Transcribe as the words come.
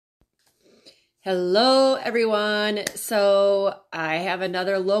Hello, everyone. So I have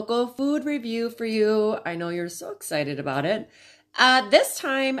another local food review for you. I know you're so excited about it. This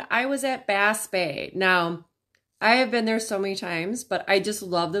time I was at Bass Bay. Now, I have been there so many times, but I just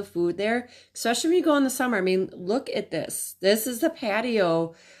love the food there, especially when you go in the summer. I mean, look at this. This is the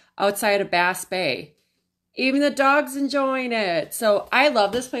patio outside of Bass Bay. Even the dog's enjoying it. So I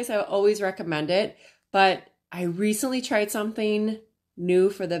love this place. I always recommend it, but I recently tried something new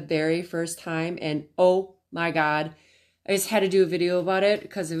for the very first time, and oh my God, I just had to do a video about it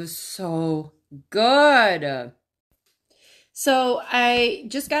because it was so good. So I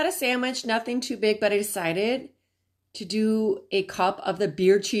just got a sandwich, nothing too big, but I decided to do a cup of the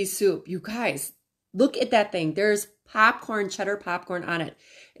beer cheese soup. You guys, look at that thing. There's popcorn, cheddar popcorn on it.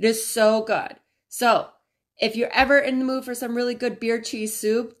 It is so good. So if you're ever in the mood for some really good beer cheese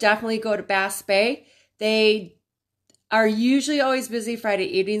soup, definitely go to Bass Bay. They are usually always busy Friday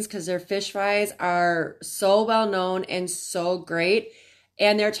evenings because their fish fries are so well known and so great.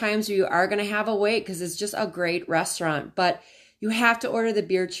 And there are times where you are going to have a wait because it's just a great restaurant. But you have to order the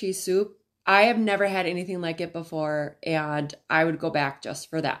beer cheese soup. I have never had anything like it before, and I would go back just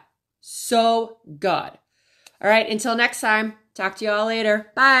for that. So good. All right, until next time, talk to you all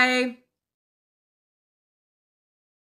later. Bye.